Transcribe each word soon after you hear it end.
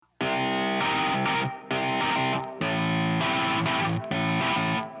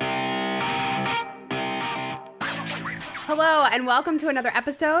Hello, and welcome to another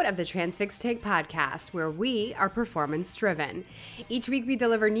episode of the Transfix Take podcast, where we are performance-driven. Each week, we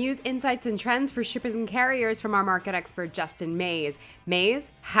deliver news, insights, and trends for shippers and carriers from our market expert, Justin Mays. Mays,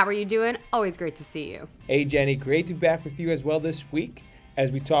 how are you doing? Always great to see you. Hey, Jenny, great to be back with you as well this week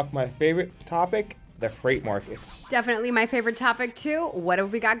as we talk my favorite topic, the freight markets. Definitely my favorite topic, too. What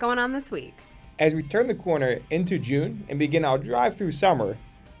have we got going on this week? As we turn the corner into June and begin our drive through summer,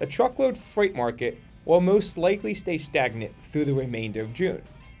 the truckload freight market will most likely stay stagnant through the remainder of June.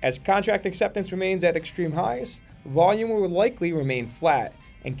 As contract acceptance remains at extreme highs, volume will likely remain flat,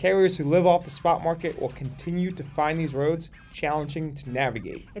 and carriers who live off the spot market will continue to find these roads challenging to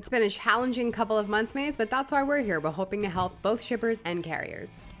navigate. It's been a challenging couple of months, Mays, but that's why we're here. We're hoping to help both shippers and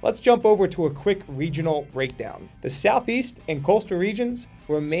carriers. Let's jump over to a quick regional breakdown. The Southeast and coastal regions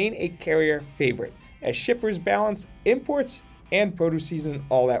remain a carrier favorite as shippers balance imports and produce season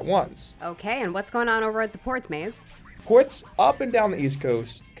all at once. Okay, and what's going on over at the ports, Mays? Ports up and down the East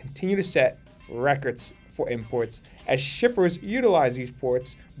Coast continue to set records for imports as shippers utilize these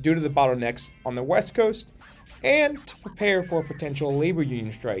ports due to the bottlenecks on the West Coast and to prepare for a potential labor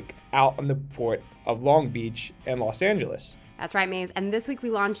union strike out on the port of Long Beach and Los Angeles. That's right, Mays. And this week we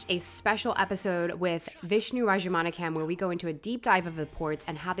launched a special episode with Vishnu Rajamanakam where we go into a deep dive of the ports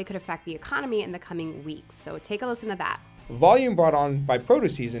and how they could affect the economy in the coming weeks. So take a listen to that. Volume brought on by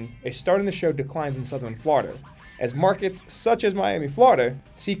produce season is starting to show declines in southern Florida, as markets such as Miami, Florida,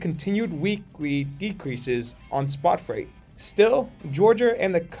 see continued weekly decreases on spot freight. Still, Georgia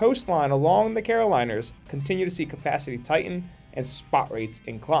and the coastline along the Carolinas continue to see capacity tighten and spot rates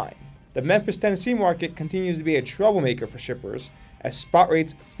incline. The Memphis, Tennessee market continues to be a troublemaker for shippers as spot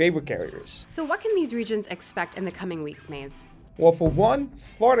rates favor carriers. So what can these regions expect in the coming weeks, Mays? Well, for one,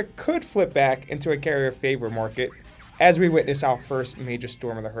 Florida could flip back into a carrier favor market as we witness our first major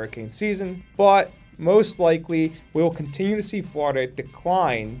storm of the hurricane season, but most likely we will continue to see Florida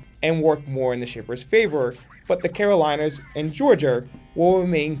decline and work more in the shipper's favor, but the Carolinas and Georgia will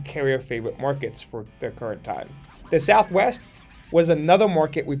remain carrier favorite markets for their current time. The Southwest was another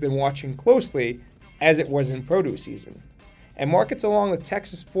market we've been watching closely as it was in produce season, and markets along the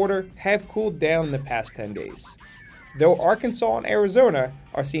Texas border have cooled down in the past 10 days. Though Arkansas and Arizona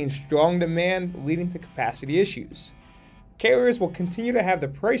are seeing strong demand leading to capacity issues. Carriers will continue to have the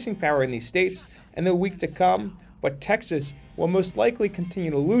pricing power in these states in the week to come, but Texas will most likely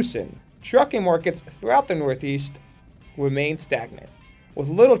continue to loosen. Trucking markets throughout the Northeast remain stagnant, with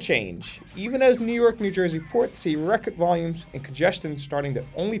little change, even as New York, New Jersey ports see record volumes and congestion starting to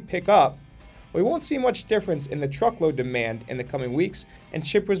only pick up. We won't see much difference in the truckload demand in the coming weeks, and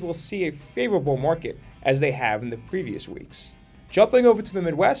shippers will see a favorable market as they have in the previous weeks. Jumping over to the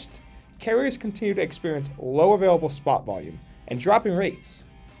Midwest, carriers continue to experience low available spot volume and dropping rates.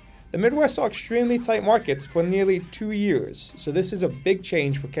 The Midwest saw extremely tight markets for nearly 2 years, so this is a big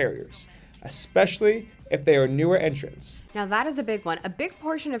change for carriers, especially if they are newer entrants. Now that is a big one. A big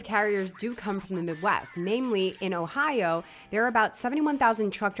portion of carriers do come from the Midwest. Namely, in Ohio, there are about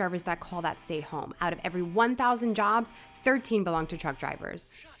 71,000 truck drivers that call that state home. Out of every 1,000 jobs, 13 belong to truck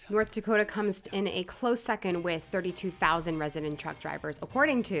drivers. North Dakota comes in a close second with 32,000 resident truck drivers,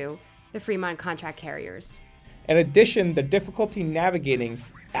 according to the Fremont Contract Carriers. In addition, the difficulty navigating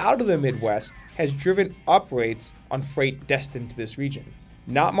out of the Midwest has driven up rates on freight destined to this region.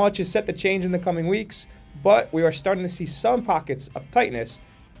 Not much is set to change in the coming weeks, but we are starting to see some pockets of tightness,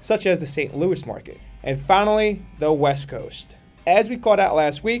 such as the St. Louis market. And finally, the West Coast. As we called out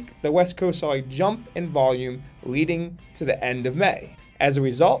last week, the West Coast saw a jump in volume leading to the end of May. As a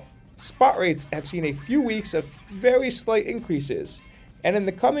result, spot rates have seen a few weeks of very slight increases. And in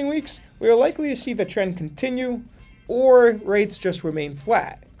the coming weeks, we are likely to see the trend continue or rates just remain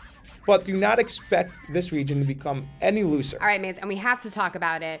flat. But do not expect this region to become any looser. All right, Mays, and we have to talk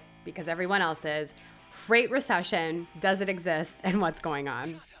about it because everyone else is. Freight recession, does it exist, and what's going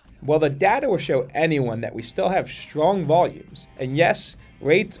on? Well, the data will show anyone that we still have strong volumes. And yes,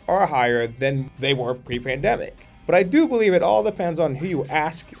 rates are higher than they were pre-pandemic. But I do believe it all depends on who you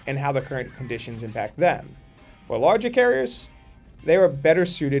ask and how the current conditions impact them. For larger carriers, they are better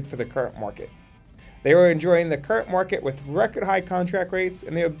suited for the current market. They are enjoying the current market with record high contract rates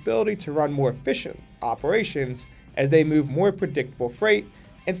and the ability to run more efficient operations as they move more predictable freight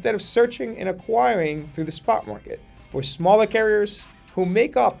instead of searching and acquiring through the spot market. For smaller carriers, who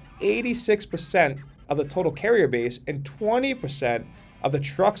make up 86% of the total carrier base and 20% of the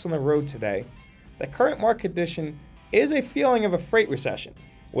trucks on the road today, the current market condition is a feeling of a freight recession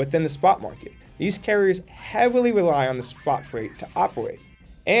within the spot market. These carriers heavily rely on the spot freight to operate,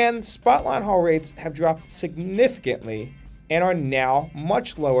 and spot line haul rates have dropped significantly and are now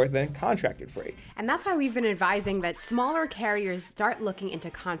much lower than contracted freight. And that's why we've been advising that smaller carriers start looking into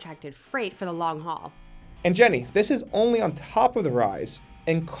contracted freight for the long haul. And Jenny, this is only on top of the rise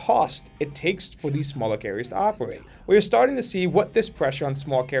in cost it takes for these smaller carriers to operate. We are starting to see what this pressure on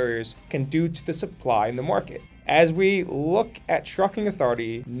small carriers can do to the supply in the market. As we look at Trucking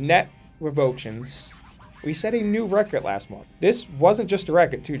Authority net revocations, we set a new record last month. This wasn't just a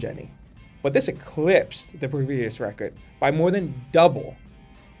record too, Jenny, but this eclipsed the previous record by more than double.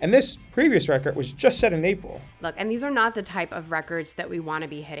 And this previous record was just set in April. Look, and these are not the type of records that we want to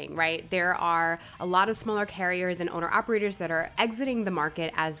be hitting, right? There are a lot of smaller carriers and owner-operators that are exiting the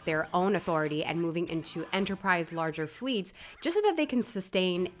market as their own authority and moving into enterprise larger fleets just so that they can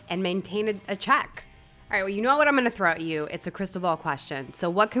sustain and maintain a check. All right, well, you know what I'm going to throw at you. It's a crystal ball question. So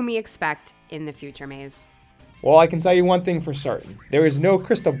what can we expect in the future, Maze? Well, I can tell you one thing for certain. There is no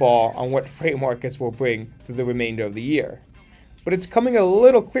crystal ball on what freight markets will bring through the remainder of the year. But it's coming a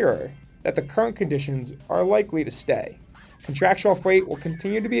little clearer that the current conditions are likely to stay. Contractual freight will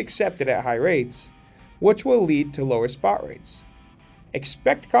continue to be accepted at high rates, which will lead to lower spot rates.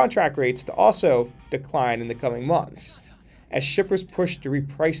 Expect contract rates to also decline in the coming months, as shippers push to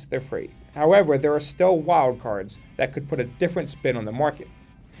reprice their freight. However, there are still wildcards that could put a different spin on the market.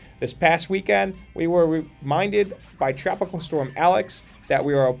 This past weekend, we were reminded by Tropical Storm Alex that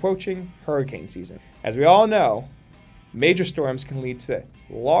we are approaching hurricane season. As we all know, major storms can lead to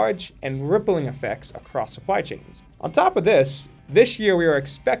large and rippling effects across supply chains. On top of this year we are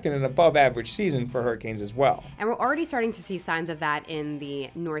expecting an above average season for hurricanes as well. And we're already starting to see signs of that in the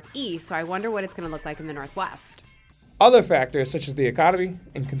Northeast, so I wonder what it's going to look like in the Northwest. Other factors such as the economy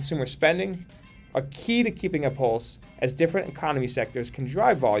and consumer spending are key to keeping a pulse, as different economy sectors can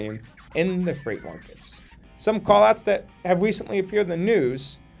drive volume in the freight markets. Some callouts that have recently appeared in the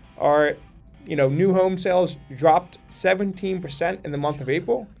news are new home sales dropped 17% in the month of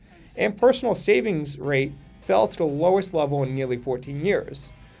April, and personal savings rate fell to the lowest level in nearly 14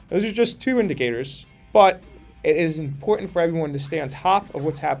 years. Those are just two indicators, but it is important for everyone to stay on top of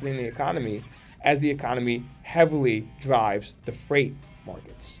what's happening in the economy, as the economy heavily drives the freight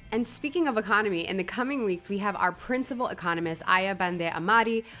markets. And speaking of economy, in the coming weeks, we have our principal economist, Aya Bande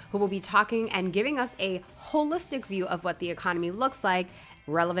Amari, who will be talking and giving us a holistic view of what the economy looks like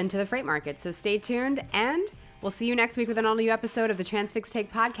relevant to the freight market. So stay tuned, and we'll see you next week with an all-new episode of the Transfix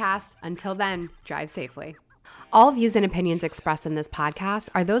Take podcast. Until then, drive safely. All views and opinions expressed in this podcast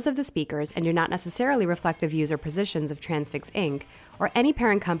are those of the speakers and do not necessarily reflect the views or positions of Transfix Inc. or any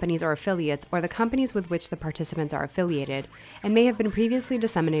parent companies or affiliates or the companies with which the participants are affiliated, and may have been previously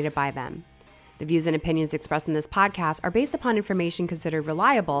disseminated by them. The views and opinions expressed in this podcast are based upon information considered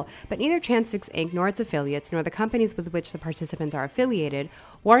reliable, but neither Transfix Inc. nor its affiliates nor the companies with which the participants are affiliated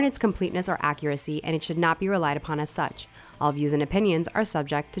warrant its completeness or accuracy, and it should not be relied upon as such. All views and opinions are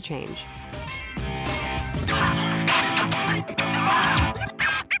subject to change.